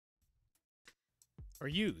Are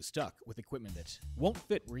you stuck with equipment that won't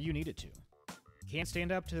fit where you need it to? Can't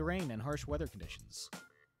stand up to the rain and harsh weather conditions?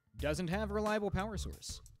 Doesn't have a reliable power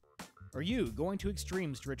source? Are you going to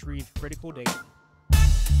extremes to retrieve critical data?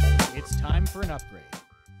 It's time for an upgrade.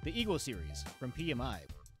 The Eagle series from PMI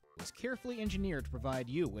was carefully engineered to provide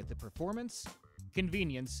you with the performance,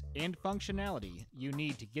 convenience, and functionality you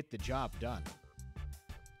need to get the job done.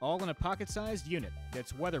 All in a pocket-sized unit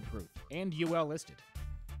that's weatherproof and UL listed.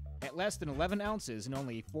 At less than 11 ounces and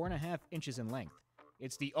only 4.5 inches in length,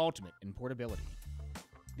 it's the ultimate in portability.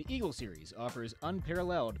 The Eagle series offers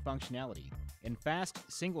unparalleled functionality and fast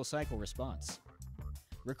single-cycle response.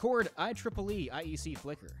 Record IEEE IEC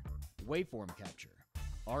flicker, waveform capture,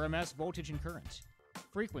 RMS voltage and current,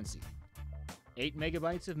 frequency. 8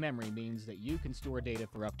 megabytes of memory means that you can store data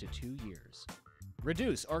for up to 2 years.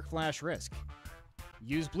 Reduce arc flash risk.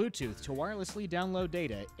 Use Bluetooth to wirelessly download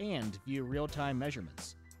data and view real-time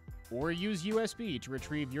measurements. Or use USB to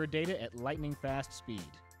retrieve your data at lightning-fast speed.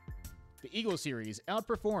 The Eagle series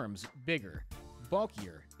outperforms bigger,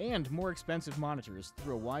 bulkier, and more expensive monitors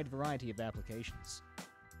through a wide variety of applications.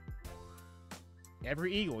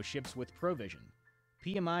 Every Eagle ships with ProVision,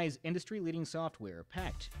 PMI's industry-leading software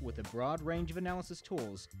packed with a broad range of analysis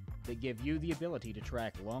tools that give you the ability to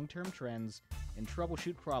track long-term trends and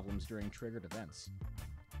troubleshoot problems during triggered events.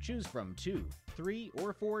 Choose from 2, 3,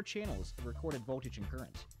 or 4 channels of recorded voltage and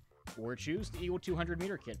current. Or choose the Eagle 200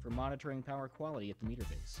 meter kit for monitoring power quality at the meter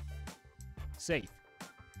base. Safe,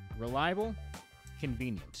 reliable,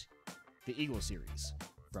 convenient. The Eagle series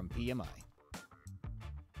from PMI.